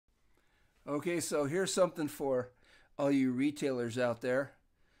Okay, so here's something for all you retailers out there.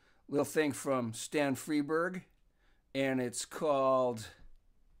 Little thing from Stan Freberg, and it's called,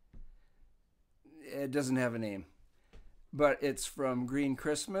 it doesn't have a name, but it's from Green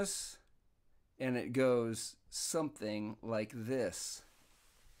Christmas, and it goes something like this.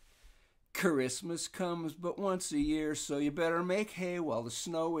 Christmas comes but once a year, so you better make hay while the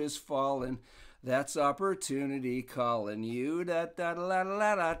snow is falling. That's opportunity calling you. Da da da da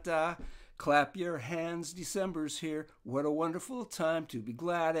da da da. Clap your hands, December's here. What a wonderful time to be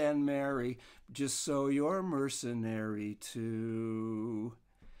glad and merry. Just so you're mercenary too.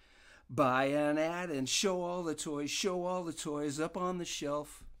 Buy an ad and show all the toys up on the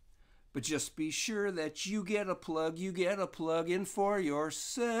shelf. But just be sure that you get a plug in for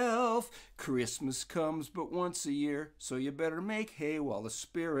yourself. Christmas comes but once a year, so you better make hay while the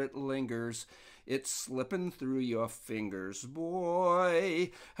spirit lingers. It's slipping through your fingers,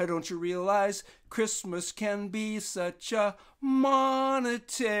 boy. Don't you realize Christmas can be such a monetary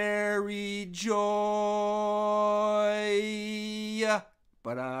joy?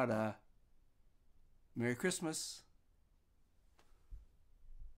 Ba-da-da. Merry Christmas.